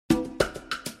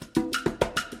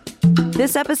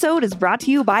This episode is brought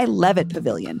to you by Levitt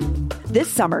Pavilion. This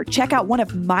summer, check out one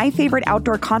of my favorite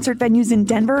outdoor concert venues in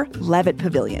Denver, Levitt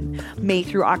Pavilion. May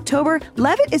through October,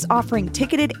 Levitt is offering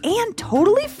ticketed and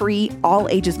totally free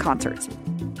all-ages concerts.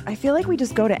 I feel like we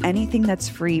just go to anything that's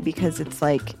free because it's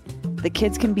like the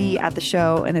kids can be at the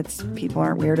show and people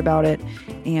aren't weird about it,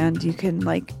 and you can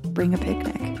bring a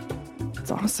picnic. It's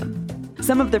awesome.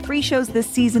 Some of the free shows this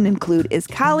season include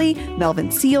Iskali,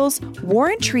 Melvin Seals,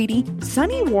 Warren Treaty,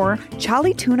 Sunny War,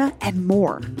 Charlie Tuna, and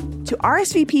more. To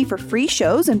RSVP for free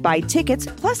shows and buy tickets,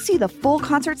 plus see the full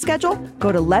concert schedule,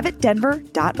 go to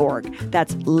levittdenver.org.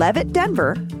 That's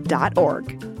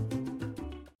levittdenver.org.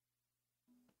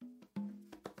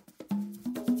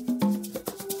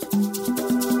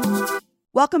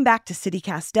 Welcome back to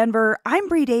CityCast Denver. I'm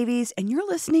Bree Davies, and you're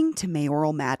listening to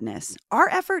Mayoral Madness, our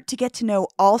effort to get to know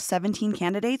all 17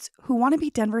 candidates who want to be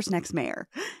Denver's next mayor.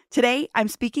 Today, I'm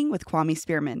speaking with Kwame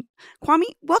Spearman. Kwame,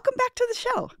 welcome back to the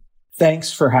show.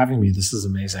 Thanks for having me. This is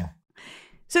amazing.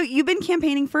 So you've been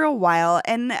campaigning for a while,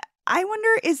 and I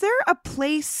wonder, is there a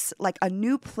place, like a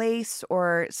new place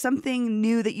or something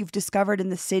new that you've discovered in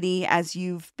the city as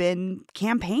you've been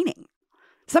campaigning?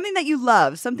 Something that you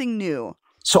love, something new?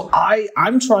 So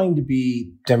I'm trying to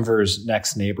be Denver's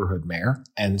next neighborhood mayor.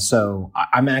 And so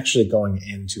I'm actually going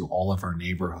into all of our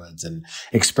neighborhoods and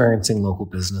experiencing local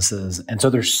businesses. And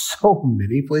so there's so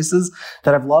many places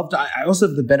that I've loved. I also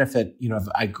have the benefit,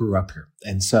 I grew up here.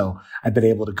 And so I've been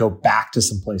able to go back to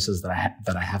some places that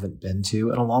I haven't been to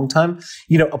in a long time.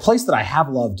 A place that I have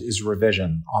loved is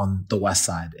Revision on the west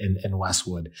side in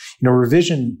Westwood.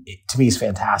 Revision to me is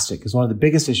fantastic because one of the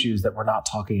biggest issues that we're not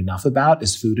talking enough about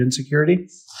is food insecurity.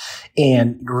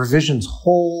 And Revision's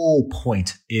whole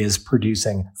point is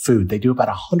producing food. They do about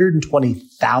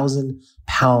 120,000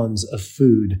 pounds of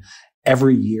food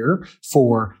every year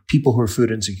for people who are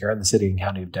food insecure in the city and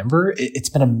county of Denver. It's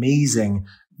been amazing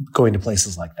going to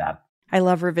places like that. I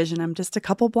love Revision. I'm just a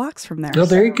couple blocks from there. Oh,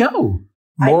 there you go.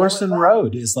 Morrison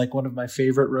Road is one of my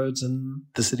favorite roads in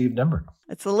the city of Denver.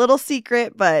 It's a little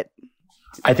secret, but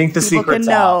I think the secret's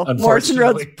out. Morrison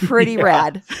Road's pretty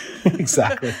rad.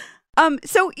 Exactly.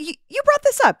 So you brought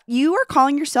this up. You are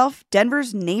calling yourself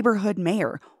Denver's neighborhood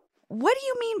mayor. What do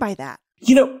you mean by that?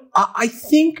 I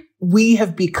think we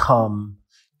have become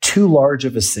too large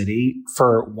of a city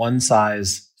for one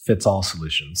size fits all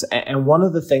solutions. And one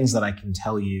of the things that I can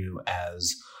tell you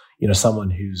as, someone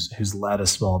who's led a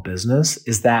small business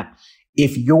is that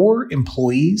if your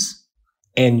employees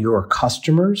and your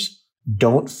customers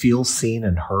don't feel seen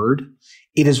and heard,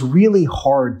 it is really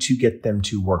hard to get them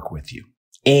to work with you.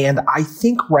 And I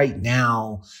think right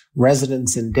now,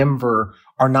 residents in Denver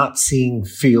are not feeling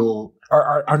seen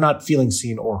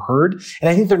or heard. And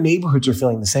I think their neighborhoods are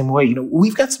feeling the same way.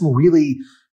 We've got some really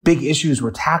big issues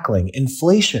we're tackling,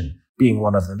 inflation being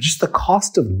one of them, just the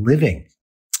cost of living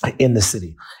in the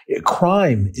city.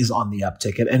 Crime is on the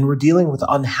uptick, and we're dealing with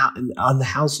an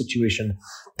unhoused situation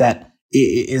that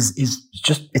is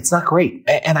just, it's not great.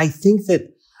 And I think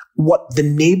that what the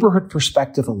neighborhood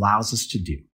perspective allows us to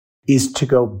do is to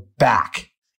go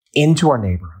back into our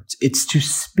neighborhoods. It's to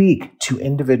speak to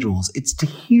individuals. It's to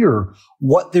hear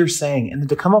what they're saying and then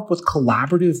to come up with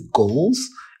collaborative goals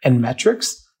and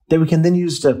metrics that we can then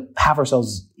use to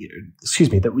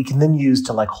that we can then use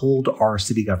to hold our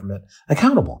city government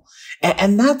accountable.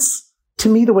 And that's, to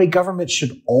me, the way government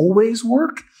should always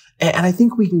work. And I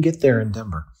think we can get there in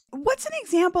Denver. What's an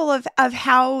example of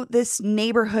how this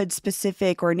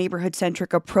neighborhood-specific or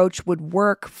neighborhood-centric approach would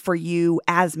work for you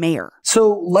as mayor?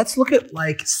 So let's look at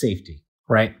safety,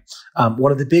 right?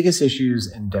 One of the biggest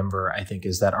issues in Denver, I think,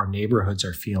 is that our neighborhoods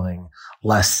are feeling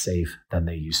less safe than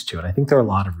they used to. And I think there are a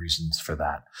lot of reasons for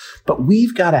that. But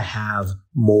we've got to have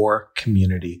more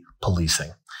community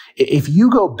policing. If you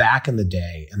go back in the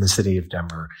day in the city of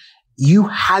Denver, you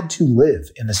had to live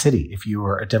in the city if you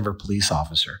were a Denver police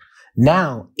officer.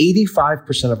 Now,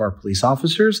 85% of our police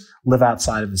officers live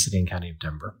outside of the city and county of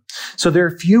Denver. So there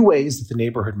are a few ways that the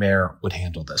neighborhood mayor would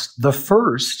handle this. The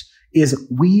first is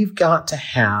we've got to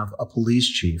have a police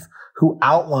chief who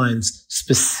outlines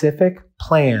specific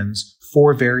plans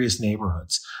for various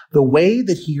neighborhoods. The way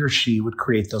that he or she would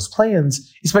create those plans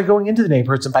is by going into the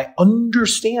neighborhoods and by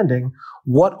understanding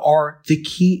what are the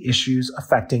key issues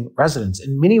affecting residents.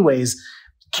 In many ways,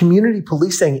 community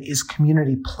policing is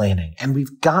community planning, and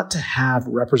we've got to have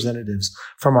representatives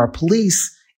from our police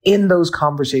in those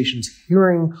conversations,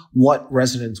 hearing what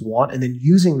residents want and then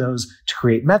using those to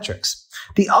create metrics.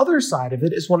 The other side of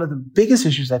it is one of the biggest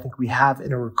issues I think we have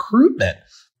in a recruitment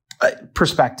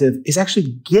perspective is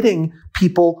actually getting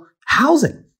people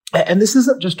housing. And this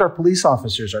isn't just our police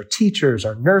officers, our teachers,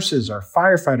 our nurses, our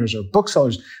firefighters, our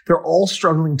booksellers. They're all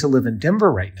struggling to live in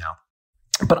Denver right now.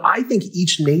 But I think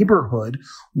each neighborhood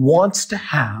wants to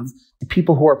have the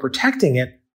people who are protecting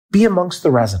it be amongst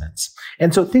the residents.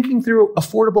 And so thinking through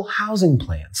affordable housing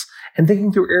plans and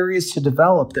thinking through areas to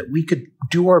develop that we could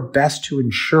do our best to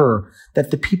ensure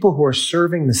that the people who are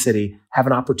serving the city have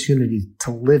an opportunity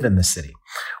to live in the city.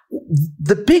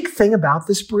 The big thing about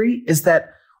this, Bree, is that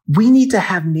we need to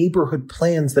have neighborhood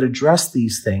plans that address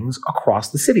these things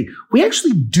across the city. We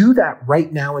actually do that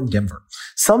right now in Denver.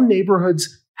 Some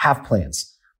neighborhoods have plans.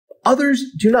 Others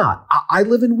do not. I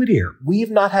live in Whittier. We have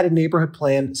not had a neighborhood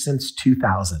plan since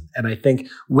 2000. And I think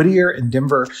Whittier and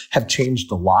Denver have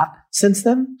changed a lot since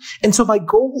then. And so my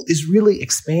goal is really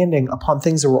expanding upon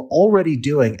things that we're already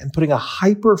doing and putting a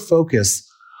hyper focus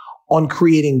on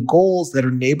creating goals that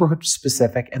are neighborhood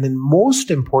specific. And then most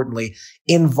importantly,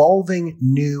 involving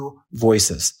new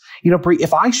voices. Bree,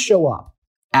 if I show up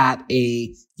at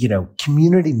a,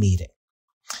 community meeting,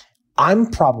 I'm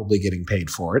probably getting paid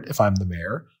for it if I'm the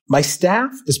mayor. My staff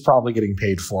is probably getting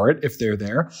paid for it if they're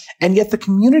there. And yet the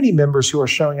community members who are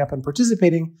showing up and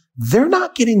participating, they're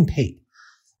not getting paid.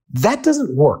 That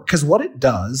doesn't work because what it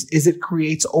does is it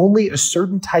creates only a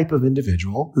certain type of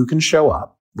individual who can show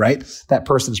up, right? That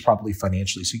person is probably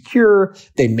financially secure.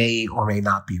 They may or may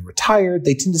not be retired.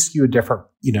 They tend to skew a different,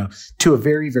 to a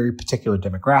very, very particular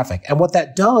demographic. And what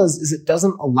that does is it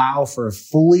doesn't allow for a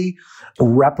fully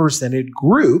represented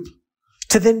group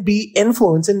to then be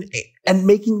influencing and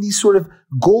making these sort of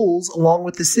goals along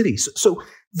with the city. So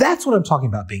that's what I'm talking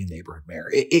about being a neighborhood mayor.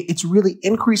 It's really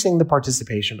increasing the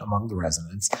participation among the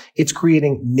residents. It's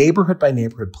creating neighborhood by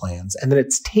neighborhood plans. And then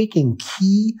it's taking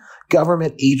key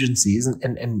government agencies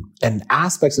and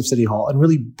aspects of City Hall and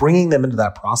really bringing them into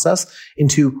that process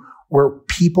into where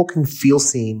people can feel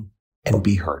seen and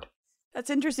be heard. That's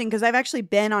interesting because I've actually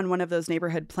been on one of those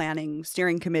neighborhood planning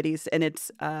steering committees, and it's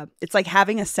like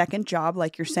having a second job,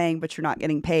 like you're saying, but you're not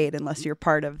getting paid unless you're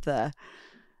part of the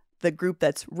group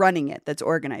that's running it, that's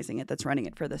organizing it, that's running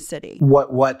it for the city.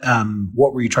 What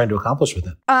were you trying to accomplish with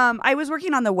it? I was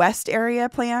working on the West area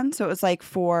plan, so it was like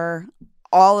for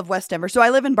all of West Denver. So I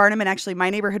live in Barnum, and actually my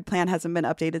neighborhood plan hasn't been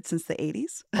updated since the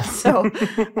 80s. So,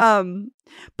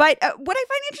 but what I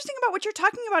find interesting about what you're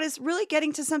talking about is really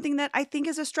getting to something that I think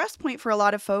is a stress point for a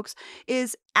lot of folks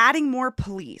is adding more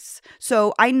police.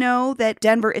 So I know that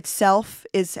Denver itself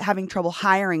is having trouble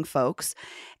hiring folks,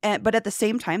 but at the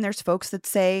same time, there's folks that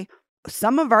say,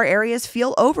 some of our areas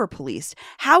feel over-policed.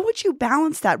 How would you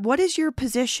balance that? What is your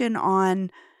position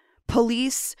on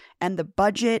police and the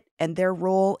budget and their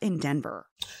role in Denver?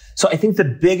 So I think the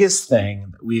biggest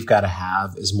thing that we've got to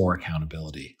have is more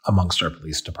accountability amongst our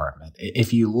police department.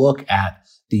 If you look at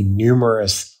the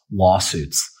numerous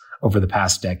lawsuits over the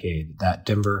past decade that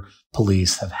Denver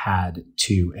police have had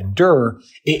to endure,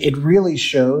 it really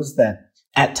shows that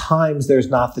at times there's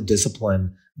not the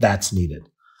discipline that's needed.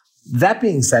 That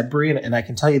being said, Bree, and I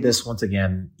can tell you this once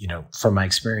again, from my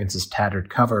experience as Tattered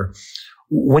cover,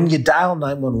 when you dial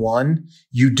 911,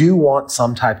 you do want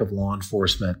some type of law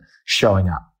enforcement showing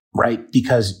up, right?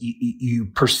 Because you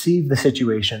perceive the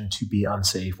situation to be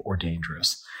unsafe or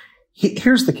dangerous.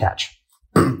 Here's the catch.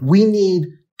 We need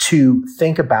to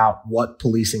think about what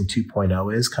policing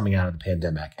 2.0 is coming out of the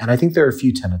pandemic. And I think there are a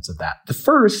few tenets of that. The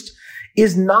first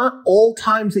is not all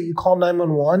times that you call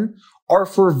 911 are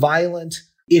for violent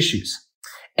issues.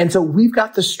 And so we've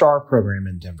got the STAR program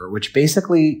in Denver, which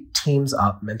basically teams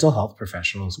up mental health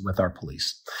professionals with our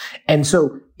police. And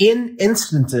so in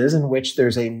instances in which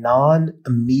there's a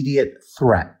non-immediate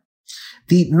threat,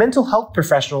 the mental health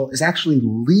professional is actually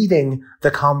leading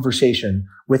the conversation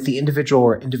with the individual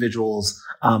or individuals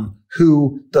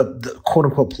who the quote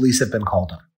unquote police have been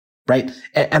called on. Right.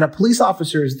 And a police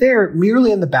officer is there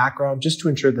merely in the background just to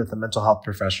ensure that the mental health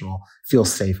professional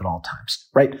feels safe at all times.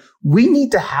 Right. We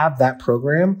need to have that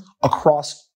program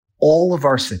across all of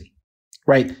our city.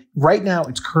 Right. Right now,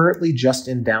 it's currently just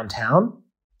in downtown.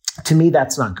 To me,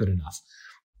 that's not good enough.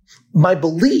 My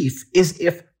belief is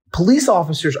if police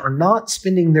officers are not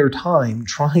spending their time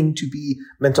trying to be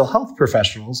mental health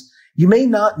professionals, you may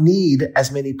not need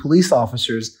as many police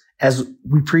officers as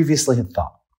we previously had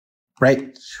thought.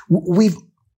 Right? We've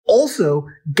also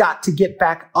got to get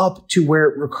back up to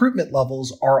where recruitment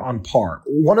levels are on par.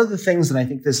 One of the things, and I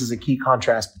think this is a key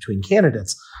contrast between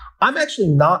candidates, I'm actually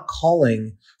not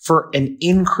calling for an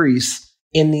increase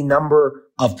in the number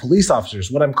of police officers.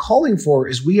 What I'm calling for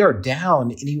is we are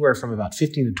down anywhere from about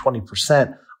 15 to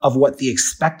 20% of what the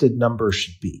expected number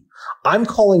should be. I'm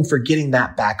calling for getting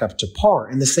that back up to par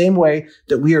in the same way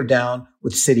that we are down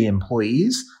with city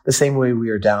employees, the same way we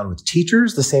are down with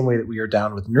teachers, the same way that we are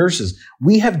down with nurses.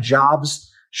 We have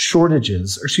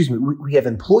we have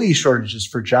employee shortages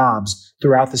for jobs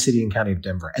throughout the city and county of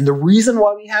Denver. And the reason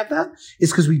why we have that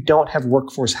is because we don't have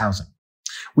workforce housing.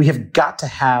 We have got to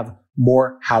have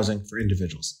more housing for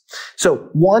individuals. So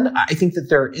one, I think that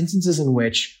there are instances in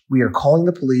which we are calling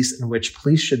the police, in which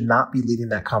police should not be leading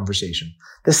that conversation.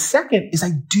 The second is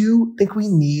I do think we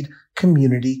need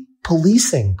community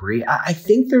policing, Bree. I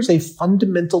think there's a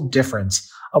fundamental difference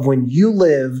of when you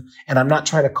live, and I'm not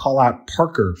trying to call out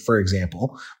Parker, for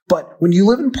example, but when you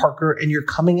live in Parker and you're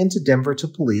coming into Denver to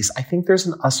police, I think there's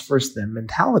an us versus them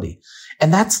mentality.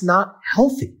 And that's not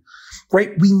healthy.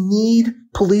 Right? We need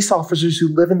police officers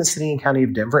who live in the city and county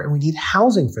of Denver, and we need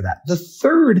housing for that. The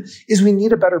third is we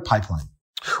need a better pipeline.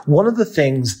 One of the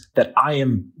things that I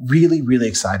am really, really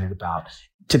excited about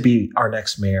to be our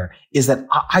next mayor is that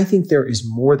I think there is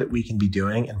more that we can be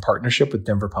doing in partnership with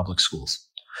Denver Public Schools.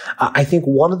 I think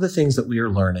one of the things that we are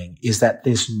learning is that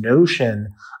this notion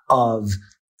of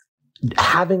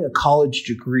having a college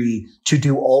degree to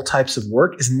do all types of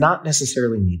work is not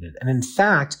necessarily needed. And in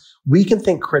fact, we can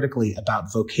think critically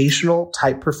about vocational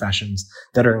type professions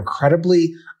that are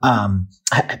incredibly,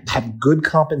 have good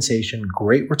compensation,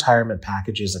 great retirement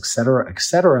packages, et cetera, et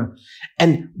cetera.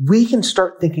 And we can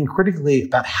start thinking critically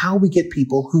about how we get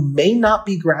people who may not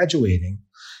be graduating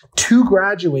to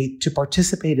graduate to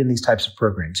participate in these types of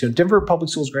programs. Denver Public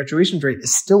Schools graduation rate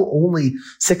is still only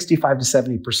 65 to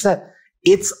 70%.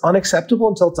 It's unacceptable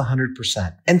until it's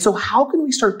 100%. And so how can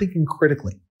we start thinking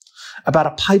critically about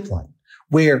a pipeline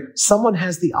where someone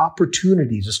has the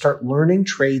opportunity to start learning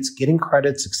trades, getting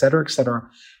credits, et cetera,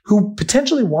 who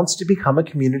potentially wants to become a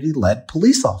community-led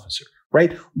police officer,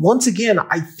 right? Once again,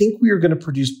 I think we are going to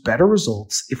produce better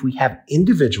results if we have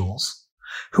individuals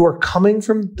who are coming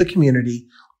from the community,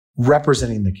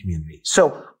 representing the community.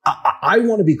 So I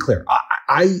want to be clear.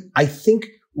 I think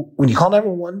when you call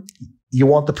 911, you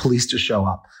want the police to show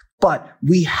up, but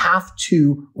we have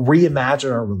to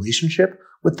reimagine our relationship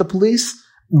with the police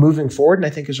moving forward. And I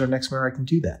think as our next mayor, I can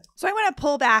do that. So I want to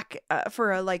pull back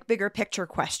for a bigger picture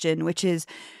question, which is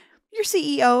you're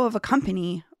CEO of a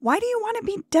company. Why do you want to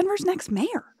be Denver's next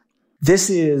mayor? This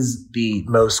is the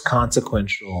most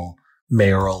consequential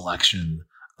mayoral election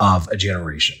of a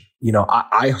generation.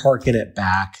 I hearken it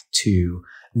back to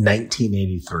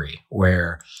 1983,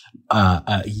 where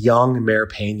a young Mayor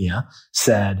Pena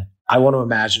said, I want to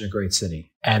imagine a great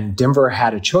city. And Denver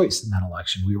had a choice in that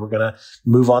election. We were going to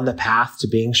move on the path to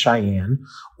being Cheyenne,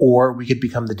 or we could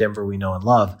become the Denver we know and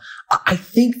love. I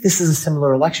think this is a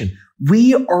similar election.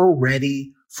 We are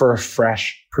ready for a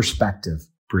fresh perspective,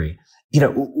 Bree.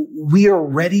 We are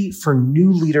ready for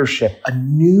new leadership, a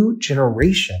new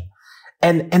generation.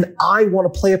 And I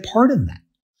want to play a part in that.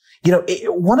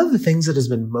 One of the things that has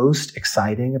been most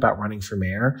exciting about running for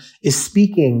mayor is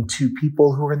speaking to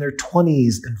people who are in their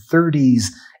 20s and 30s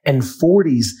and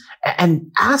 40s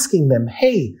and asking them,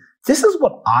 hey, this is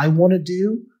what I want to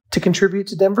do to contribute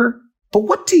to Denver, but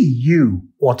what do you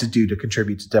want to do to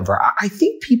contribute to Denver? I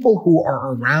think people who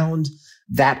are around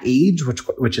that age,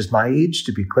 which is my age,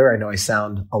 to be clear, I know I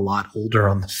sound a lot older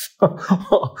on the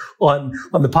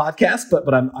on the podcast,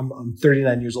 but I'm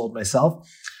 39 years old myself.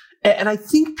 And I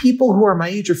think people who are my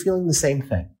age are feeling the same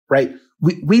thing, right?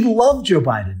 We love Joe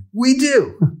Biden. We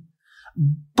do.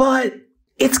 But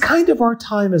it's kind of our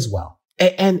time as well.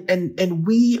 And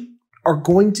we are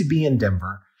going to be in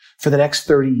Denver for the next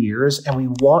 30 years, and we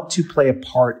want to play a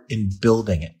part in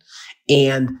building it.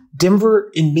 And Denver,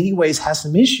 in many ways, has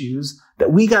some issues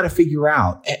that we got to figure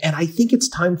out. And I think it's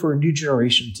time for a new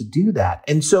generation to do that.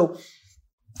 And so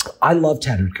I love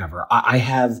Tattered cover. I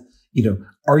have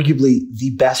arguably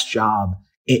the best job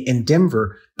in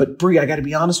Denver. But Bree, I got to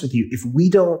be honest with you. If we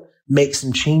don't make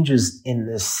some changes in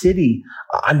this city,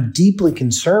 I'm deeply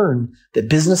concerned that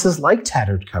businesses like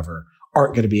Tattered cover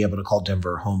aren't going to be able to call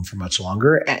Denver home for much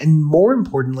longer. And more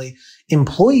importantly,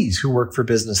 employees who work for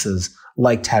businesses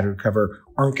like Tattered cover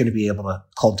aren't going to be able to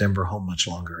call Denver home much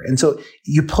longer. And so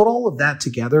you put all of that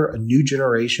together, a new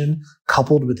generation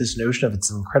coupled with this notion of it's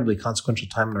an incredibly consequential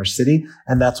time in our city.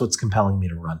 And that's what's compelling me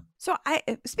to run. So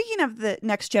speaking of the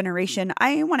next generation,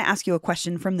 I want to ask you a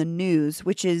question from the news,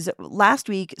 which is last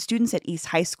week, students at East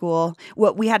High School,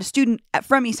 we had a student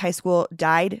from East High School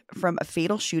died from a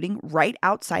fatal shooting right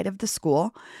outside of the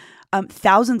school.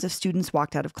 Thousands of students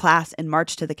walked out of class and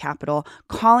marched to the Capitol,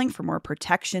 calling for more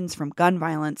protections from gun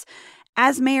violence.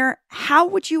 As mayor, how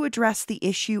would you address the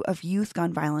issue of youth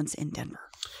gun violence in Denver?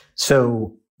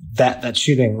 So that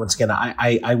shooting, once again,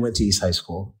 I went to East High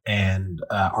School, and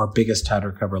our biggest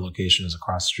Tattered cover location is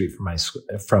across the street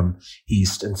from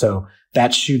East. And so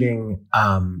that shooting,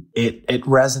 it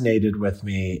resonated with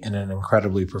me in an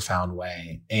incredibly profound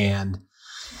way. And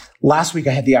last week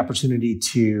I had the opportunity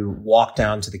to walk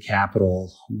down to the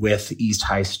Capitol with East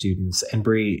High students. And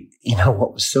Bree,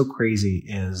 what was so crazy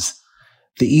is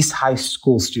the East High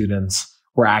School students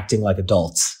were acting like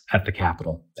adults at the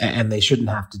Capitol, and they shouldn't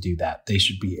have to do that. They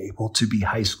should be able to be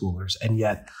high schoolers. And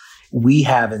yet we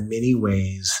have in many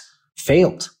ways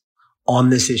failed on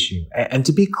this issue. And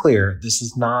to be clear, this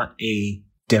is not a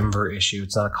Denver issue.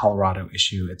 It's not a Colorado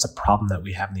issue. It's a problem that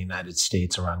we have in the United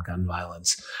States around gun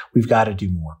violence. We've got to do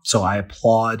more. So I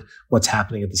applaud what's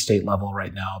happening at the state level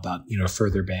right now about,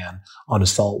 further ban on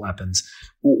assault weapons.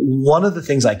 One of the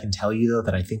things I can tell you, though,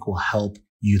 that I think will help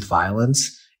youth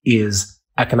violence is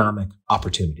economic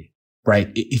opportunity,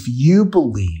 right? If you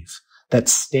believe that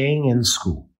staying in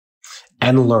school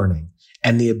and learning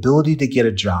and the ability to get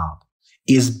a job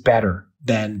is better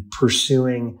than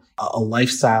pursuing a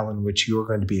lifestyle in which you're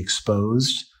going to be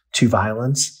exposed to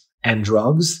violence and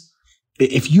drugs,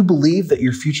 if you believe that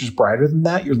your future is brighter than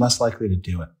that, you're less likely to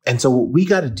do it. And so what we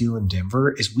got to do in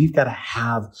Denver is we've got to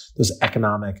have those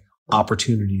economic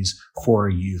opportunities for our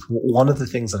youth. One of the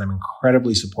things that I'm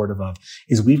incredibly supportive of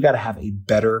is we've got to have a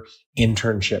better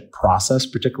internship process,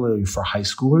 particularly for high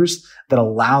schoolers, that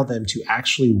allow them to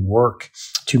actually work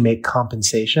to make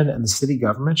compensation, and the city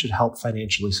government should help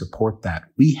financially support that.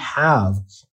 We have,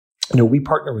 we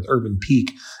partner with Urban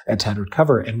Peak at Tattered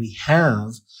Cover, and we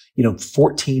have,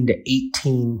 14 to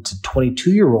 18 to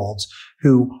 22-year-olds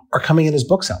who are coming in as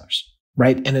booksellers.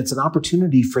 Right. And it's an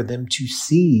opportunity for them to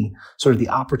see sort of the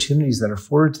opportunities that are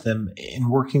afforded to them in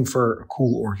working for a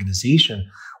cool organization.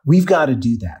 We've got to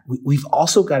do that. We've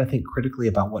also got to think critically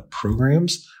about what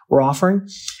programs we're offering.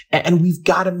 And we've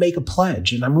got to make a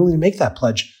pledge. And I'm willing to make that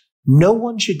pledge. No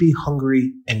one should be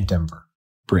hungry in Denver,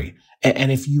 Bree.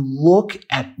 And if you look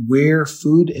at where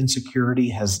food insecurity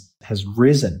has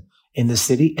risen in the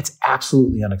city, it's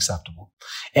absolutely unacceptable.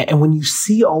 And when you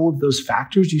see all of those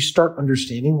factors, you start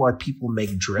understanding why people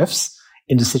make drifts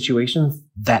into situations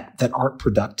that aren't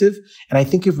productive. And I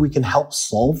think if we can help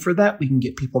solve for that, we can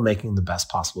get people making the best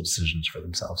possible decisions for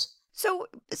themselves. So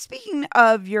speaking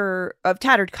of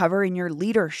Tattered Cover and your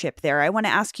leadership there, I want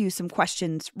to ask you some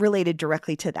questions related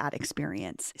directly to that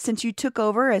experience. Since you took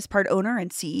over as part owner and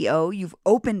CEO, you've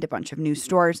opened a bunch of new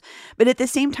stores, but at the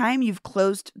same time, you've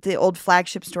closed the old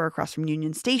flagship store across from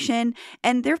Union Station.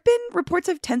 And there have been reports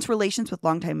of tense relations with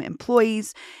longtime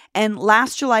employees. And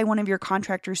last July, one of your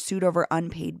contractors sued over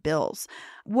unpaid bills.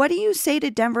 What do you say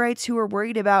to Denverites who are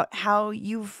worried about how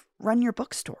you've run your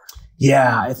bookstore?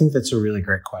 Yeah, I think that's a really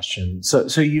great question.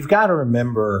 So you've got to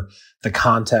remember the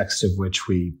context of which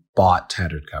we bought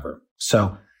Tattered Cover.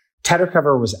 So Tattered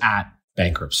Cover was at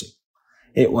bankruptcy.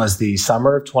 It was the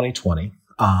summer of 2020,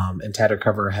 and Tattered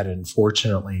Cover had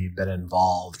unfortunately been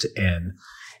involved in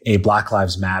a Black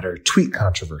Lives Matter tweet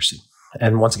controversy.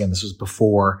 And once again, this was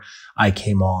before I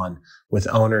came on with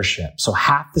ownership. So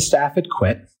half the staff had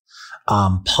quit.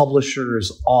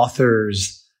 Publishers,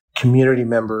 authors, community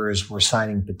members were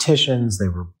signing petitions. They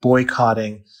were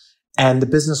boycotting, and the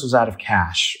business was out of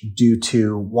cash due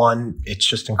to, one, it's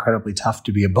just incredibly tough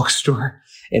to be a bookstore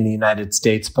in the United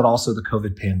States, but also the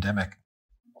COVID pandemic.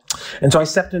 And so I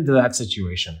stepped into that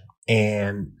situation,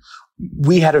 and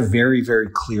we had a very, very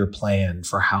clear plan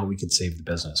for how we could save the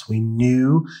business. We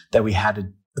knew that we had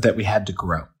to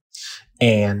grow,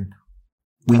 and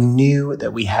we knew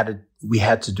that we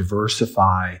had to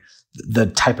diversify the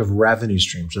type of revenue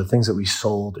streams, the things that we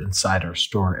sold inside our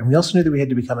store. And we also knew that we had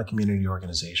to become a community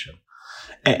organization.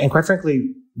 And quite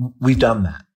frankly, we've done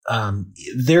that.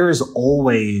 There is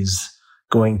always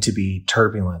going to be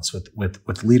turbulence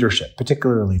with leadership,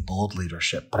 particularly bold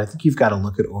leadership. But I think you've got to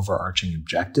look at overarching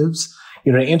objectives.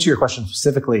 To answer your question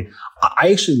specifically,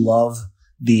 I actually love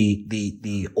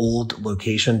the old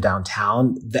location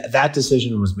downtown. That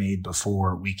decision was made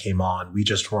before we came on. We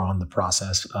just were on the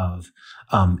process of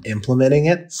implementing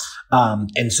it.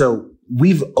 And so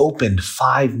we've opened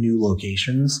 5 new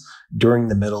locations during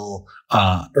the middle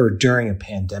or during a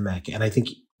pandemic. And I think,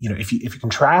 if you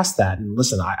contrast that, and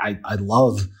listen, I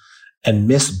love and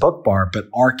miss Book Bar, but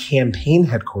our campaign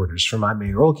headquarters for my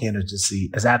mayoral candidacy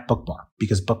is at Book Bar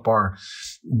because Book Bar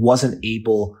wasn't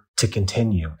able to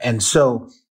continue. And so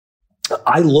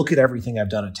I look at everything I've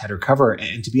done at Tattered Cover,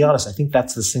 and to be honest, I think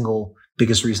that's the single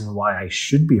biggest reason why I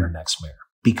should be our next mayor,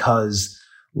 because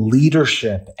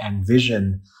leadership and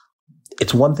vision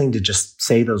it's one thing to just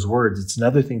say those words. It's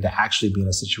another thing to actually be in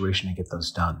a situation to get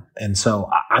those done. And so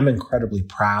I'm incredibly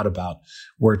proud about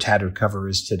where Tattered Cover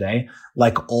is today.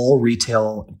 Like all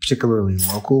retail, particularly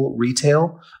local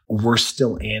retail, we're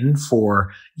still in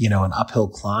for, an uphill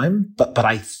climb, but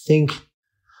I think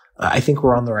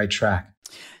we're on the right track.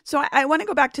 So I want to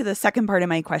go back to the second part of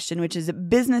my question, which is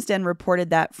Business Den reported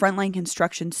that Frontline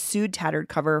Construction sued Tattered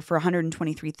Cover for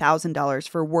 $123,000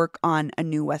 for work on a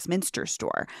new Westminster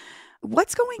store.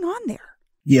 What's going on there?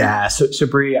 Yeah. So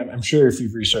Bree, I'm sure if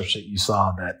you've researched it, you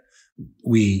saw that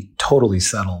we totally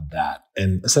settled that.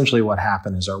 And essentially what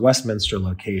happened is our Westminster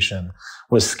location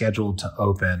was scheduled to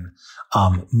open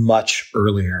much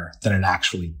earlier than it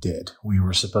actually did. We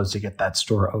were supposed to get that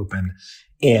store open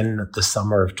in the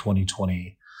summer of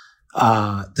 2020.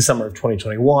 The summer of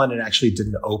 2021, it actually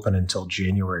didn't open until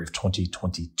January of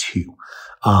 2022.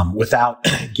 Without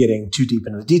getting too deep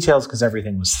into the details, because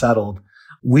everything was settled,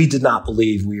 we did not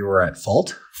believe we were at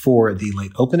fault for the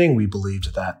late opening. We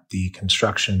believed that the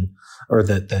construction or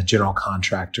the general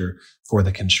contractor for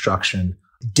the construction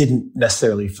didn't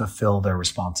necessarily fulfill their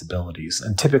responsibilities.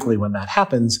 And typically when that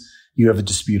happens, you have a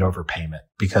dispute over payment,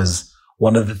 because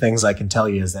one of the things I can tell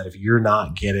you is that if you're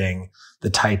not getting the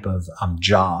type of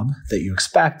job that you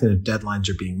expect, and if deadlines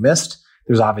are being missed,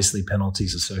 there's obviously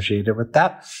penalties associated with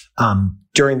that.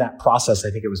 During that process, I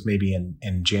think it was maybe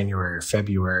in January or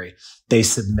February, they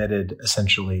submitted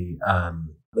essentially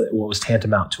what was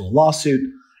tantamount to a lawsuit.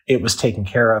 It was taken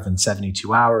care of in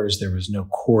 72 hours. There was no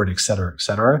court, et cetera, et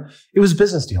cetera. It was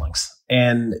business dealings.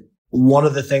 And one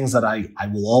of the things that I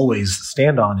will always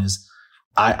stand on is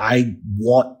I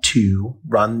want to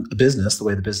run a business the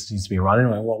way the business needs to be run,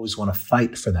 and I always want to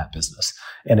fight for that business.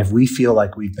 And if we feel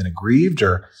like we've been aggrieved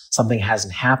or something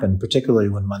hasn't happened, particularly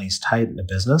when money's tight in a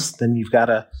business, then you've got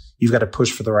to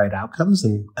push for the right outcomes,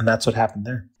 and that's what happened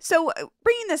there. So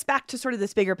bringing this back to sort of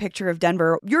this bigger picture of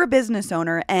Denver, you're a business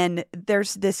owner, and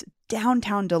there's this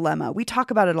downtown dilemma. We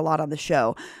talk about it a lot on the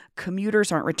show.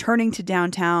 Commuters aren't returning to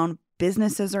downtown.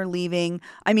 Businesses are leaving.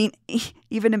 I mean,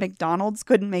 even a McDonald's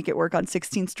couldn't make it work on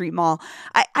 16th Street Mall.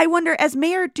 I wonder, as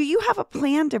mayor, do you have a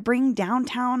plan to bring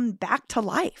downtown back to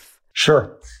life?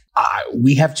 Sure.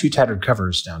 We have 2 Tattered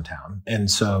Covers downtown. And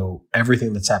so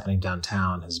everything that's happening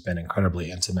downtown has been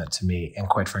incredibly intimate to me. And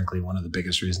quite frankly, one of the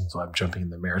biggest reasons why I'm jumping in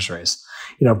the mayor's race.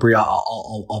 Bree,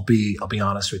 I'll be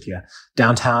honest with you.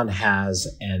 Downtown has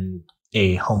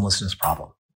a homelessness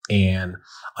problem. And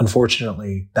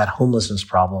unfortunately, that homelessness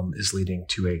problem is leading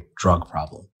to a drug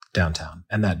problem downtown.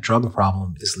 And that drug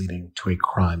problem is leading to a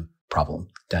crime problem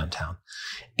downtown.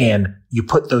 And you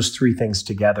put those 3 things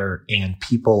together, and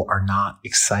people are not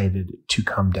excited to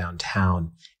come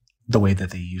downtown the way that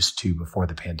they used to before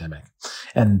the pandemic.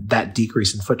 And that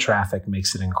decrease in foot traffic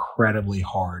makes it incredibly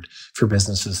hard for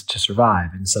businesses to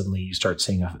survive. And suddenly you start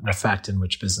seeing an effect in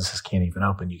which businesses can't even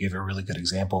open. You gave a really good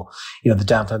example. The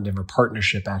Downtown Denver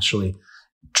Partnership actually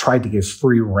tried to give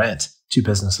free rent to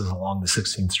businesses along the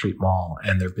 16th Street Mall.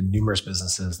 And there have been numerous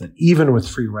businesses that even with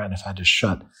free rent have had to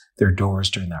shut their doors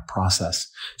during that process.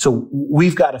 So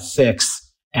we've got to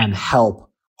fix and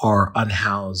help our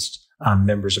unhoused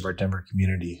members of our Denver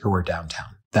community who are downtown.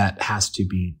 That has to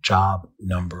be job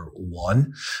number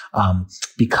 1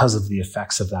 because of the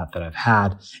effects of that I've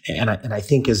had. And I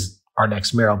think as our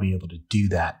next mayor will be able to do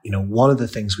that. One of the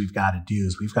things we've got to do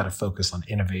is we've got to focus on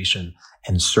innovation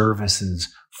and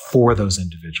services for those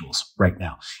individuals right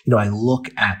now. I look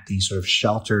at these sort of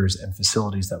shelters and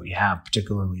facilities that we have,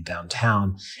 particularly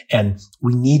downtown, and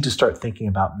we need to start thinking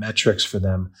about metrics for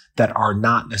them that are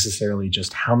not necessarily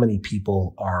just how many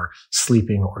people are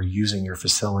sleeping or using your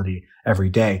facility every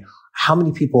day. How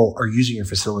many people are using your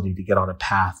facility to get on a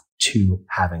path to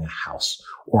having a house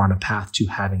or on a path to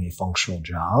having a functional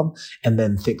job, and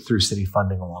then think through city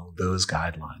funding along those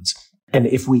guidelines. And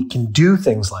if we can do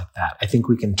things like that, I think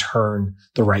we can turn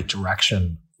the right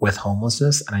direction with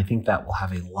homelessness. And I think that will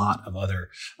have a lot of other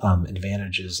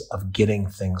advantages of getting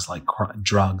things like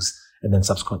drugs and then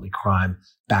subsequently crime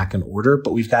back in order.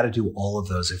 But we've got to do all of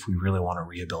those if we really want to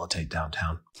rehabilitate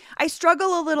downtown. I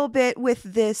struggle a little bit with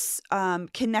this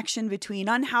connection between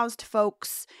unhoused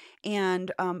folks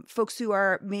and folks who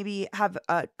are maybe have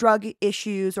drug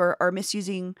issues or are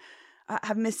misusing,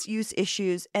 have misuse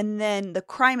issues, and then the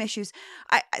crime issues.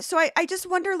 So I just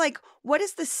wonder, what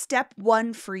is the step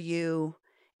 1 for you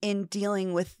in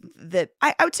dealing with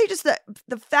I would say just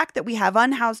the fact that we have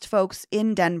unhoused folks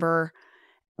in Denver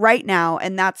right now.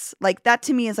 And that's that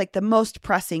to me is the most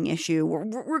pressing issue,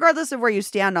 regardless of where you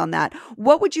stand on that.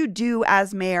 What would you do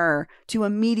as mayor to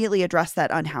immediately address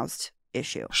that unhoused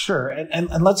issue? Sure. And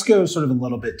let's go sort of a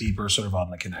little bit deeper sort of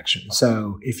on the connection.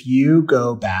 So if you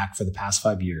go back for the past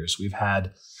 5 years, we've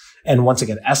had, and once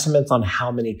again, estimates on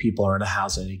how many people are in a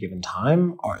house at any given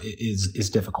time is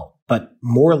difficult, but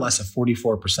more or less a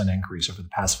 44% increase over the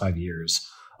past 5 years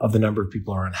of the number of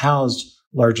people who are unhoused.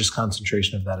 Largest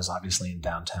concentration of that is obviously in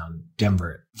downtown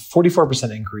Denver.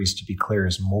 44% increase, to be clear,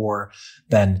 is more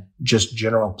than just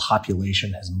general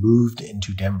population has moved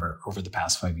into Denver over the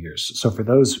past 5 years. So for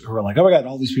those who are like, oh my God,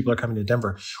 all these people are coming to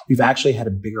Denver, we've actually had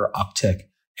a bigger uptick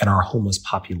in our homeless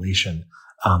population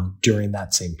during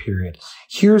that same period.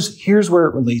 Here's where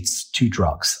it relates to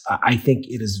drugs. I think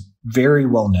it is very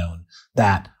well known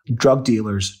that drug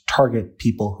dealers target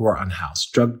people who are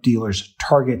unhoused. Drug dealers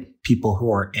target people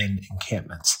who are in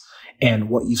encampments. And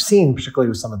what you've seen, particularly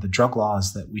with some of the drug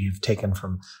laws that we've taken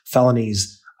from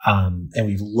felonies, and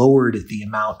we've lowered the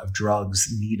amount of drugs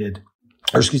needed,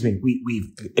 or excuse me,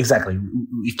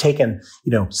 we've taken,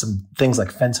 some things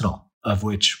like fentanyl, of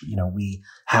which, we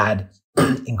had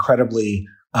incredibly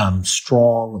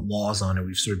strong laws on it.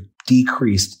 We've sort of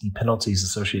decreased the penalties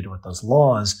associated with those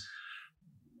laws.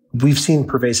 We've seen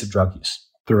pervasive drug use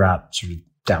throughout sort of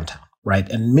downtown, right?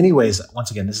 And in many ways, once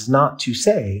again, this is not to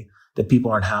say that people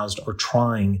aren't housed or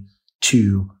trying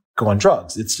to go on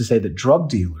drugs. It's to say that drug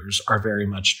dealers are very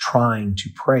much trying to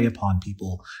prey upon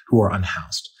people who are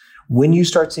unhoused. When you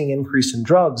start seeing an increase in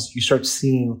drugs, you start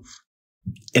seeing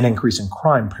an increase in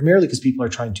crime, primarily because people are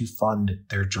trying to fund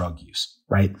their drug use,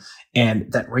 right?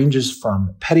 And that ranges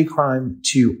from petty crime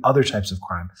to other types of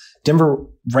crime. Denver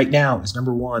right now is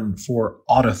number one for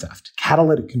auto theft.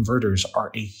 Catalytic converters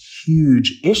are a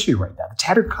huge issue right now. The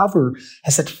Tattered cover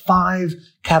has had 5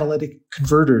 catalytic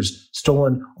converters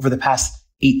stolen over the past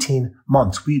 18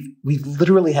 months. We've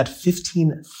literally had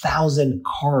 15,000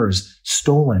 cars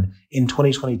stolen in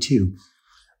 2022.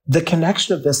 The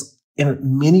connection of this in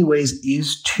many ways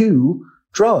is to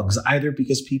drugs, either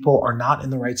because people are not in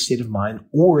the right state of mind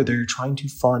or they're trying to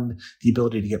fund the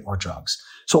ability to get more drugs.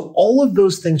 So all of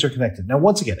those things are connected. Now,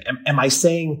 once again, am I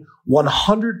saying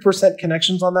 100%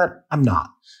 connections on that? I'm not.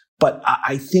 But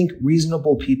I think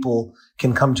reasonable people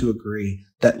can come to agree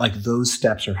that those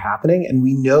steps are happening. And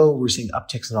we know we're seeing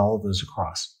upticks in all of those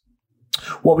across.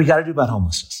 What we got to do about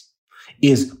homelessness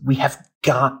is we have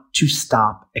got to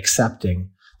stop accepting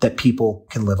that people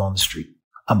can live on the street.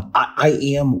 I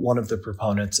am one of the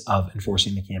proponents of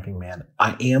enforcing the camping ban.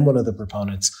 I am one of the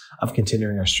proponents of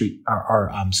continuing our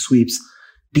sweeps,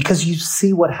 because you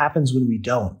see what happens when we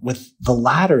don't. With the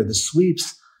latter, the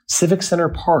sweeps, Civic Center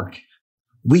Park,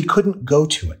 we couldn't go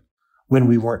to it when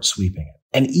we weren't sweeping it.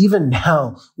 And even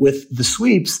now with the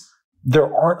sweeps,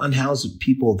 there aren't unhoused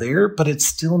people there, but it's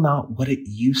still not what it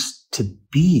used to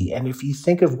be. And if you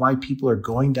think of why people are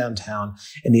going downtown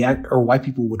or why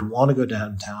people would want to go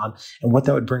downtown and what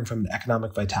that would bring from an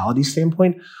economic vitality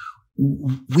standpoint,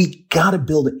 we got to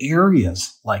build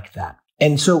areas like that.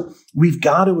 And so we've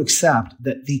got to accept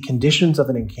that the conditions of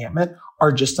an encampment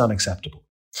are just unacceptable.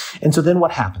 And so then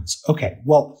what happens? Okay,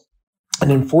 well,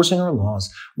 in enforcing our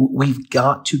laws, we've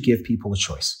got to give people a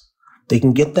choice. They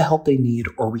can get the help they need,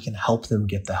 or we can help them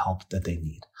get the help that they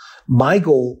need. My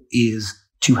goal is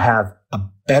to have a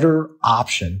better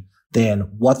option than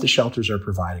what the shelters are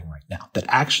providing right now, that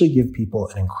actually give people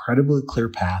an incredibly clear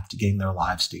path to getting their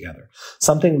lives together.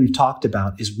 Something we've talked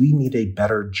about is we need a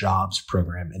better jobs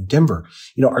program in Denver.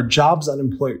 Our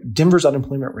Denver's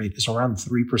unemployment rate is around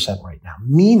 3% right now,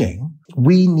 meaning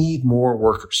we need more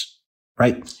workers,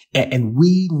 right? And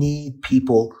we need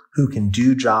people who can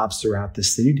do jobs throughout the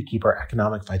city to keep our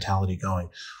economic vitality going.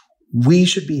 We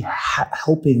should be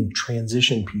helping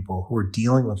transition people who are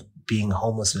dealing with being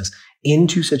homelessness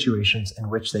into situations in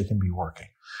which they can be working,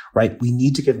 right? We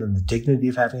need to give them the dignity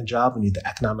of having a job. We need the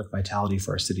economic vitality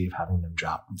for our city of having them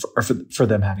job, or for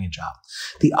them having a job.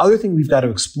 The other thing we've got to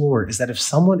explore is that if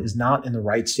someone is not in the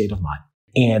right state of mind,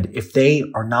 and if they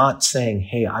are not saying,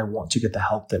 hey, I want to get the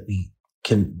help that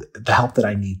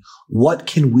I need, what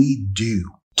can we do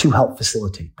to help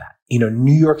facilitate that?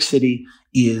 New York City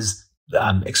is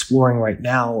exploring right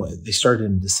now. They started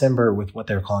in December with what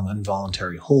they're calling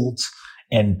involuntary holds,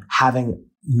 and having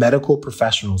medical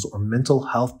professionals or mental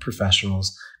health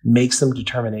professionals make some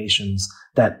determinations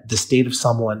that the state of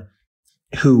someone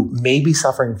who may be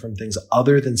suffering from things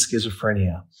other than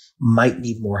schizophrenia might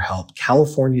need more help.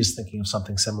 California is thinking of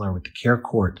something similar with the care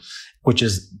court, which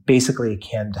is basically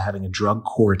akin to having a drug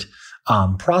court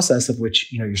process, of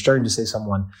which, you're starting to say to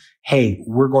someone, hey,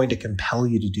 we're going to compel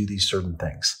you to do these certain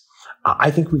things.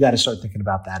 I think we got to start thinking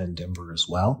about that in Denver as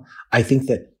well. I think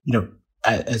that,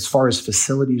 as far as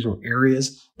facilities or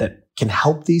areas that can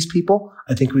help these people,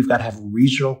 I think we've got to have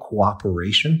regional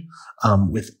cooperation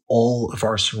with all of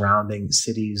our surrounding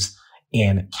cities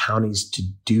and counties to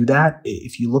do that.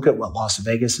 If you look at what Las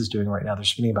Vegas is doing right now, they're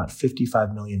spending about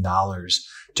 $55 million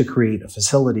to create a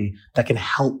facility that can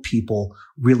help people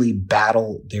really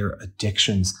battle their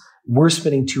addictions. We're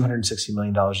spending $260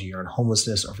 million a year on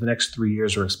homelessness. Over the next 3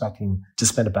 years, we're expecting to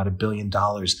spend about $1 billion.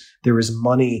 There is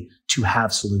money to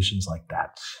have solutions like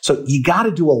that. So you got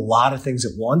to do a lot of things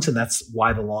at once, and that's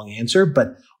why the long answer.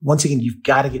 But once again, you've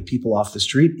got to get people off the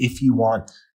street if you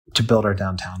want to build our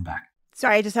downtown back.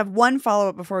 Sorry, I just have one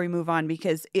follow-up before we move on,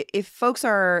 because if folks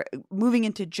are moving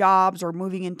into jobs or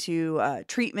moving into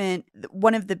treatment,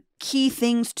 one of the key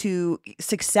things to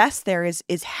success there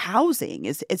is housing,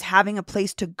 is having a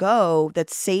place to go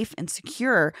that's safe and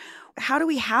secure. How do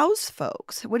we house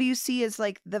folks? What do you see as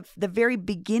like the very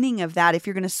beginning of that? If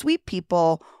you're going to sweep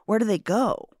people, where do they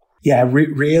go? Yeah,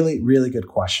 really, really good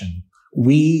question.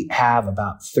 We have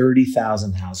about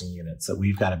 30,000 housing units that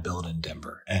we've got to build in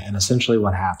Denver. And essentially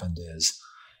what happened is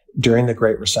during the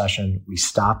Great Recession, we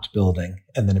stopped building.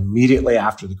 And then immediately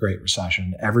after the Great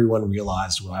Recession, everyone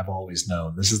realized what I've always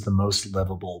known. This is the most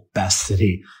livable, best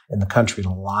city in the country.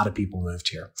 And a lot of people moved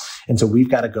here. And so we've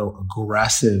got to go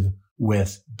aggressive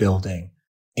with building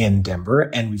in Denver.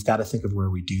 And we've got to think of where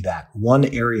we do that. One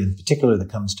area in particular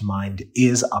that comes to mind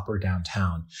is upper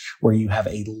downtown, where you have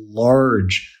a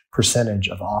large percentage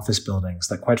of office buildings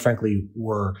that, quite frankly,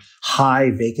 were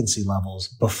high vacancy levels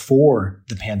before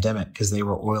the pandemic because they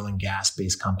were oil and gas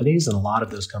based companies. And a lot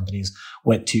of those companies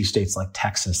went to states like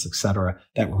Texas, et cetera,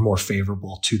 that were more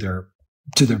favorable to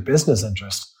their business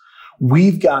interests.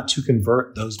 We've got to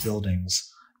convert those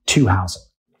buildings to housing.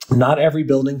 Not every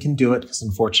building can do it because,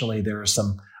 unfortunately, there are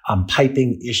some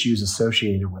piping issues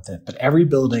associated with it. But every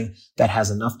building that has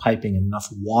enough piping and enough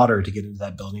water to get into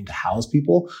that building to house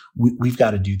people, we've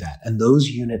got to do that. And those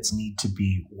units need to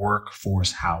be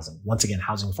workforce housing. Once again,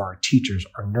 housing for our teachers,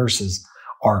 our nurses,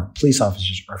 our police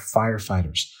officers, our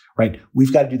firefighters, right?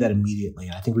 We've got to do that immediately.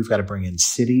 And I think we've got to bring in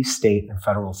city, state, and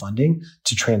federal funding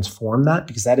to transform that,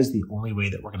 because that is the only way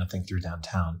that we're going to think through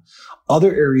downtown.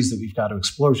 Other areas that we've got to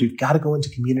explore is we've got to go into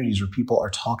communities where people are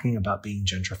talking about being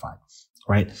gentrified.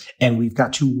 Right. And we've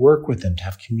got to work with them to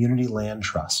have community land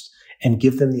trust and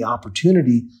give them the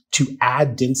opportunity to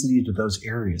add density to those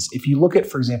areas. If you look at,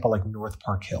 for example, like North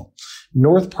Park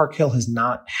Hill has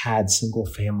not had single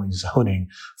family zoning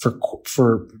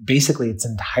for basically its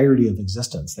entirety of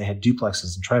existence. They had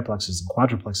duplexes and triplexes and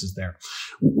quadruplexes there.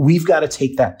 We've got to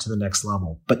take that to the next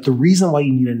level. But the reason why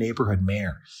you need a neighborhood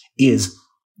mayor is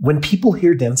when people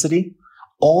hear density,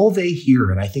 all they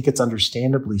hear, and I think it's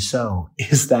understandably so,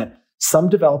 is that some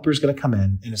developer is going to come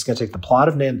in and it's going to take the plot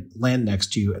of land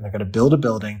next to you and they're going to build a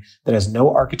building that has no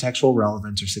architectural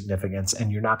relevance or significance,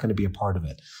 and you're not going to be a part of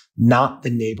it. Not the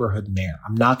neighborhood mayor.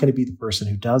 I'm not going to be the person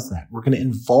who does that. We're going to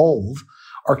involve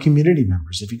our community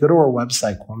members. If you go to our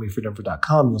website,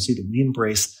 kwamefordenver.com, you'll see that we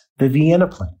embrace the Vienna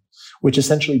Plan, which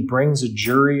essentially brings a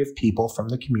jury of people from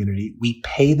the community. We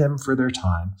pay them for their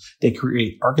time. They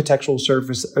create architectural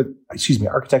standards,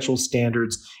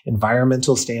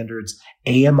 environmental standards,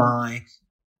 AMI,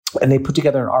 and they put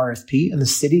together an RFP, and the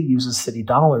city uses city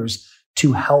dollars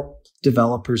to help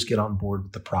developers get on board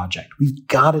with the project. We've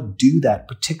got to do that,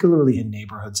 particularly in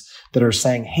neighborhoods that are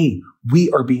saying, hey,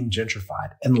 we are being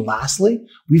gentrified. And lastly,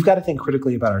 we've got to think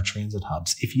critically about our transit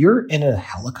hubs. If you're in a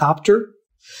helicopter,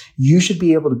 you should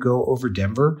be able to go over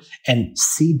Denver and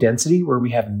see density where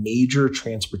we have major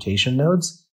transportation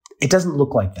nodes. It doesn't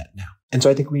look like that now. And so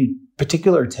I think we need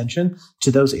particular attention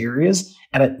to those areas.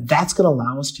 And that's going to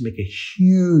allow us to make a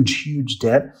huge, huge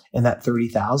dent in that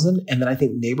 30,000. And then I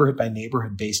think neighborhood by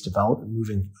neighborhood based development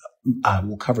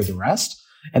will cover the rest.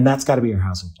 And that's got to be our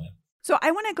housing plan. So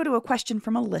I want to go to a question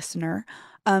from a listener.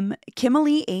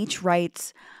 Kimberly H.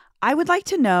 writes, I would like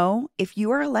to know, if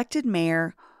you are elected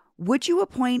mayor, would you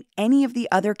appoint any of the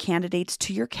other candidates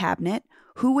to your cabinet?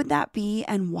 Who would that be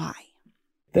and why?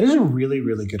 That is a really,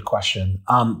 really good question.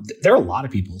 There are a lot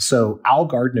of people. So Al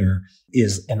Gardner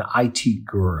is an IT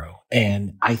guru,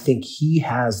 and I think he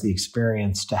has the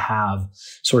experience to have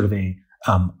sort of a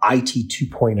IT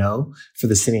 2.0 for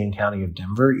the city and county of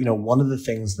Denver. You know, one of the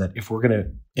things that if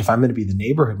I'm going to be the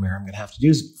neighborhood mayor, I'm going to have to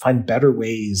do is find better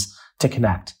ways to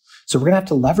connect. So we're going to have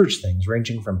to leverage things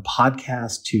ranging from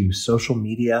podcasts to social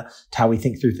media to how we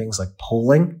think through things like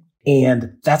polling.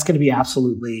 And that's going to be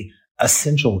absolutely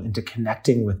essential into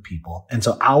connecting with people. And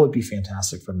so Al would be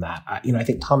fantastic from that. I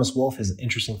think Thomas Wolfe has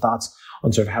interesting thoughts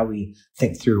on sort of how we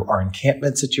think through our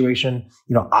encampment situation.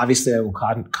 Obviously I will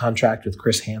contract with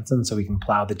Chris Hansen so we can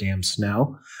plow the damn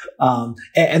snow.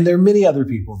 And there are many other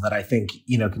people that I think,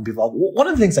 can be involved. One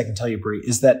of the things I can tell you, Bree,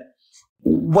 is that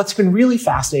what's been really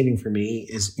fascinating for me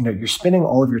is, you're spending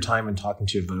all of your time in talking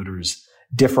to voters,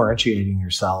 differentiating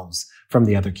yourselves from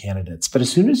the other candidates. But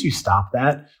as soon as you stop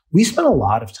that, we spend a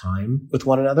lot of time with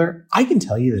one another. I can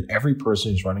tell you that every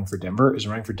person who's running for Denver is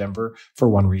running for Denver for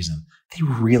one reason. They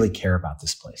really care about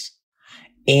this place.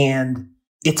 And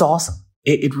it's awesome.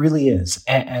 It really is.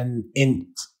 And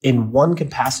in one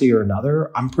capacity or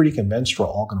another, I'm pretty convinced we're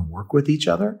all going to work with each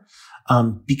other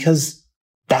because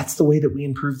that's the way that we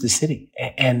improve the city.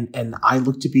 And I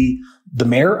look to be the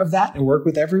mayor of that and work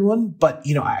with everyone. But,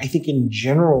 I think in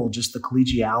general, just the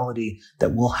collegiality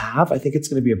that we'll have, I think it's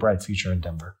going to be a bright future in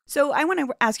Denver. So I want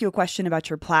to ask you a question about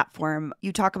your platform.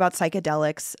 You talk about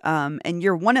psychedelics, and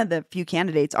you're one of the few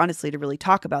candidates, honestly, to really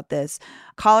talk about this.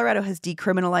 Colorado has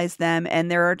decriminalized them,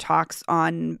 and there are talks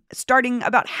on starting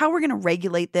about how we're going to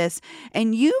regulate this.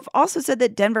 And you've also said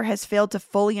that Denver has failed to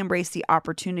fully embrace the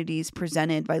opportunities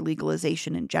presented by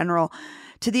legalization in general.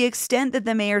 To the extent that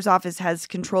the mayor's office has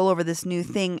control over this new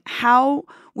thing, how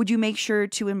would you make sure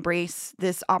to embrace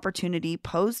this opportunity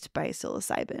posed by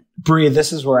psilocybin? Bria,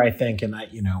 this is where I think, and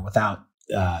without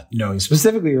knowing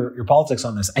specifically your politics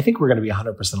on this, I think we're going to be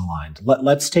 100% aligned.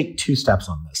 Let's take two steps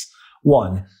on this.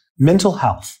 One, mental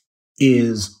health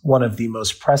is one of the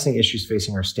most pressing issues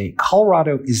facing our state.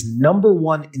 Colorado is number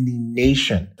one in the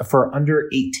nation for under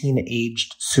 18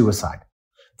 aged suicide.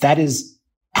 That is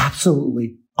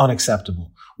absolutely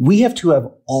unacceptable. We have to have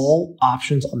all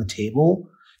options on the table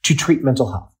to treat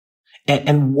mental health.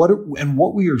 And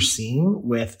what we are seeing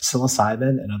with psilocybin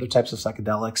and other types of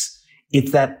psychedelics,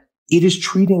 it's that it is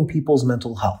treating people's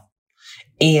mental health.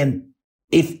 And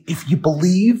if you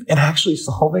believe in actually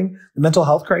solving the mental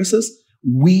health crisis,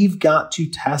 we've got to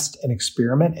test and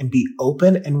experiment and be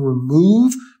open and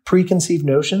remove preconceived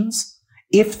notions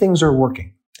if things are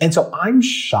working. And so I'm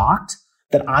shocked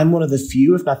that I'm one of the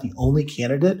few, if not the only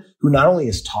candidate who not only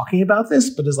is talking about this,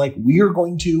 but is like, we are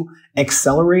going to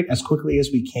accelerate as quickly as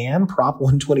we can Prop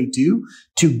 122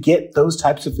 to get those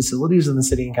types of facilities in the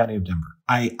city and county of Denver.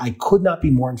 I could not be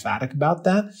more emphatic about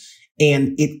that.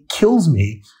 And it kills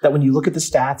me that when you look at the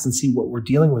stats and see what we're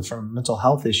dealing with from a mental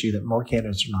health issue, that more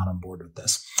candidates are not on board with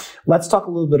this. Let's talk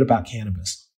a little bit about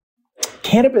cannabis.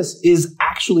 Cannabis is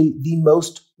actually the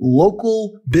most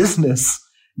local business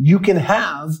you can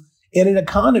have in an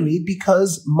economy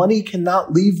because money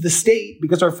cannot leave the state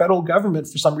because our federal government,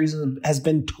 for some reason, has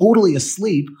been totally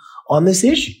asleep on this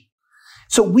issue.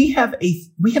 So we have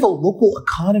a local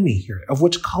economy here, of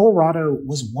which Colorado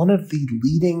was one of the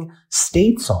leading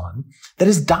states on, that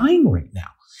is dying right now.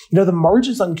 The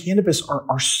margins on cannabis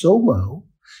are so low.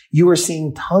 You are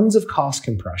seeing tons of cost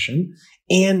compression,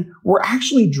 and we're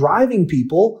actually driving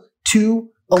people to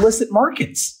illicit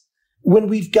markets when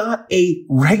we've got a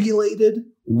regulated,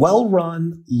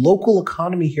 well-run local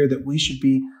economy here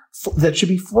that should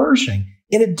be flourishing.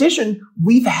 In addition,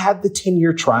 we've had the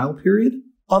 10-year trial period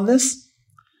on this.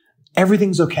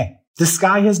 Everything's okay. The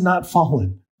sky has not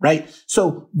fallen, right?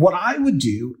 So what I would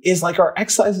do is, like, our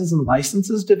excises and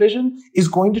licenses division is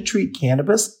going to treat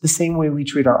cannabis the same way we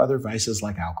treat our other vices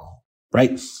like alcohol,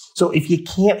 right? So if you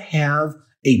can't have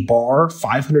a bar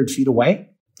 500 feet away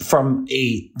from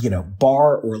a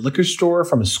bar or liquor store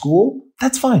from a school,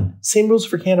 that's fine. Same rules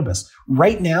for cannabis.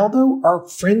 Right now, though, our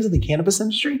friends in the cannabis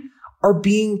industry are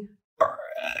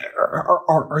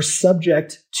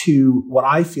subject to what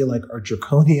I feel like are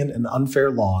draconian and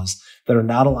unfair laws that are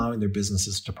not allowing their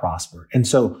businesses to prosper. And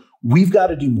so we've got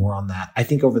to do more on that. I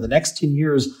think over the next 10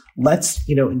 years, let's,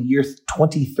 in the year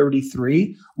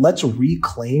 2033, let's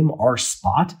reclaim our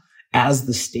spot as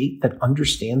the state that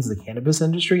understands the cannabis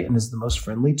industry and is the most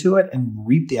friendly to it, and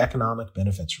reap the economic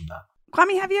benefits from that.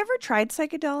 Kwame, have you ever tried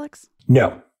psychedelics?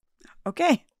 No.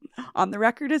 Okay. On the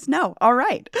record is no. All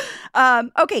right.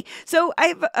 Okay. So I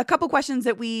have a couple questions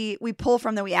that we pull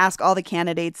from, that we ask all the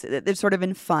candidates. They're sort of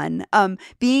in fun.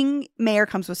 Being mayor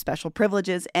comes with special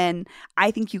privileges, and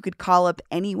I think you could call up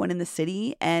anyone in the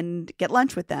city and get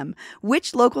lunch with them.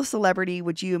 Which local celebrity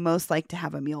would you most like to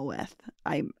have a meal with?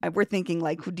 We're thinking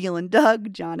like Hudil and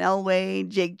Doug, John Elway,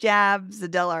 Jake Jabs,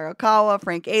 Adele Arakawa,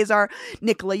 Frank Azar,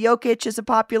 Nikola Jokic is a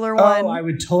popular one. Oh, I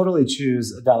would totally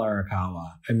choose Adele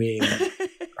Arakawa. I mean,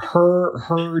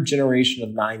 her generation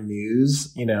of 9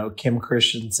 News, Kim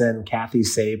Christensen, Kathy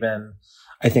Sabin,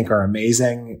 I think are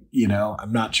amazing.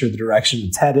 I'm not sure the direction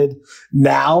it's headed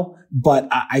now, but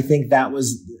I think that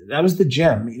was the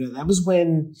gem. That was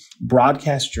when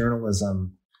broadcast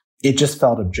journalism, it just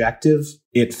felt objective.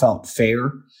 It felt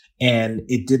fair. And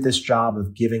it did this job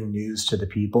of giving news to the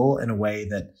people in a way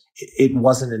that it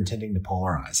wasn't intending to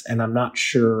polarize. And I'm not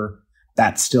sure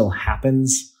that still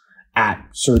happens at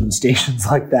certain stations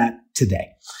like that today.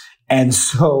 And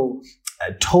so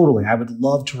totally, I would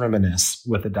love to reminisce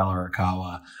with Adele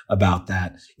Arakawa about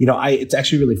that. It's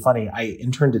actually really funny. I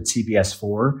interned at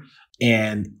CBS4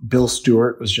 and Bill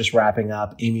Stewart was just wrapping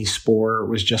up. Amy Spohr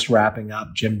was just wrapping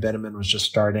up. Jim Beneman was just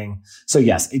starting. So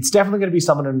yes, it's definitely going to be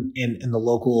someone in the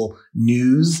local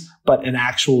news, but an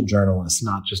actual journalist,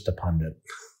 not just a pundit.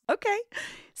 Okay.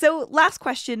 So last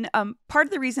question. Part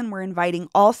of the reason we're inviting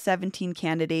all 17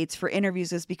 candidates for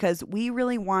interviews is because we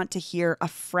really want to hear a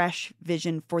fresh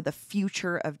vision for the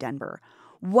future of Denver.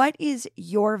 What is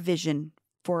your vision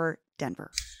for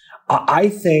Denver? I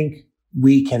think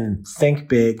we can think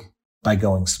big by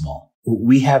going small.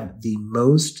 We have the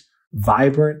most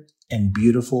vibrant and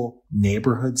beautiful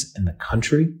neighborhoods in the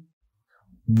country.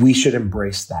 We should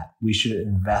embrace that. We should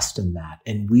invest in that.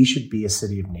 And we should be a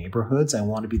city of neighborhoods. I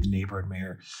want to be the neighborhood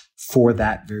mayor for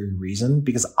that very reason,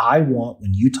 because I want,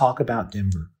 when you talk about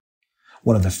Denver,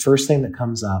 one of the first things that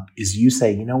comes up is you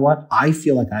say, you know what? I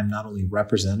feel like I'm not only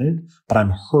represented, but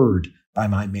I'm heard by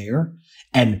my mayor.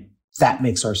 And that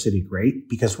makes our city great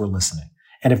because we're listening.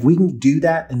 And if we can do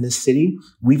that in this city,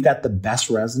 we've got the best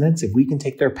residents. If we can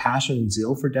take their passion and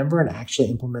zeal for Denver and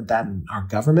actually implement that in our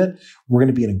government, we're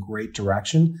going to be in a great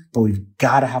direction. But we've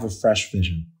got to have a fresh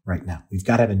vision right now. We've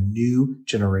got to have a new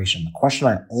generation. The question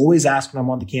I always ask when I'm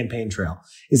on the campaign trail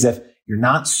is if you're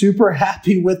not super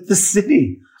happy with the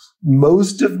city.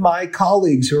 Most of my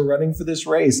colleagues who are running for this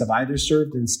race have either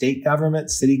served in state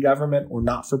government, city government, or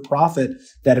not-for-profit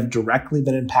that have directly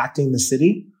been impacting the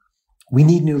city. We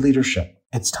need new leadership.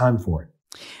 It's time for it.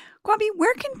 Kwame,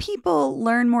 where can people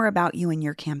learn more about you and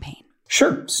your campaign?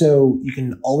 Sure. So you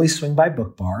can always swing by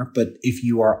Book Bar, but if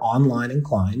you are online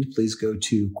inclined, please go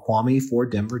to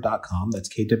KwameForDenver.com.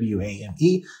 That's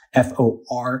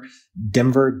KwameFor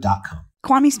Denver.com.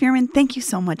 Kwame Spearman, thank you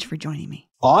so much for joining me.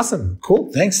 Awesome.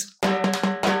 Cool. Thanks.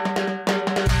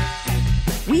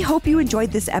 We hope you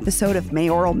enjoyed this episode of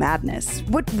Mayoral Madness.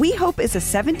 What we hope is a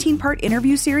 17-part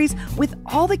interview series with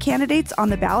all the candidates on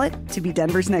the ballot to be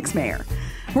Denver's next mayor.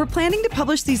 We're planning to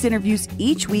publish these interviews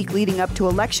each week leading up to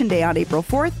Election Day on April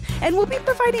 4th, and we'll be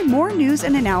providing more news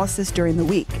and analysis during the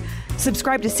week.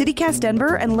 Subscribe to CityCast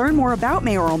Denver and learn more about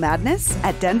Mayoral Madness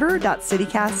at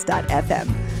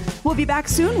denver.citycast.fm. We'll be back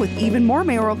soon with even more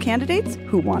mayoral candidates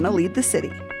who want to lead the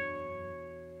city.